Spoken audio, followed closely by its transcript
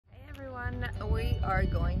are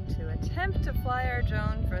going to attempt to fly our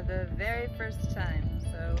drone for the very first time.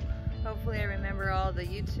 So hopefully I remember all the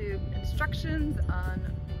YouTube instructions on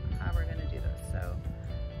how we're going to do this. So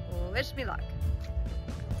wish me luck.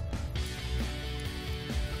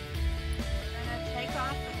 We're going to take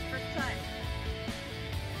off for the first time.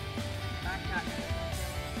 Back up.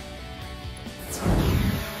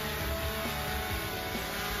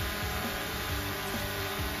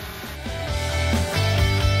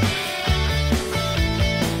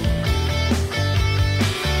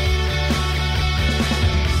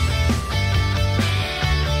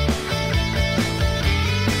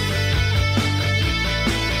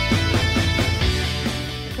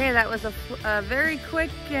 That was a very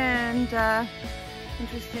quick and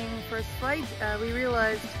interesting first flight. We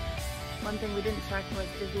realized one thing we didn't check was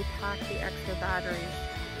did we pack the extra batteries,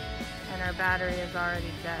 and our battery is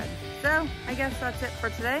already dead. So I guess that's it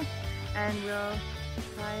for today, and we'll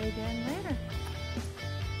try again later.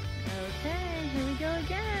 Okay, here we go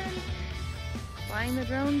again. Flying the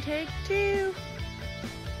drone take 2.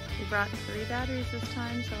 We brought 3 batteries this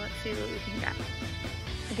time, so let's see what we can get.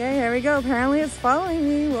 Okay, here we go. Apparently it's following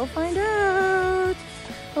me. We'll find out.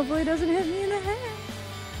 Hopefully it doesn't hit me in the head.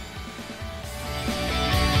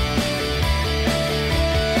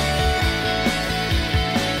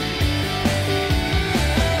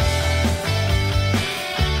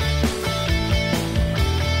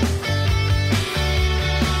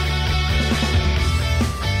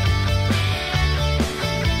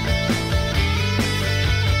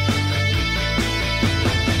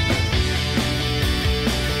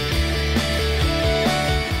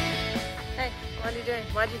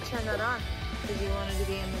 Why'd you turn that on? Because you wanted to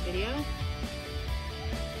be in the video?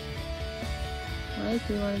 Right?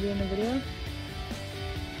 Do you want to be in the video?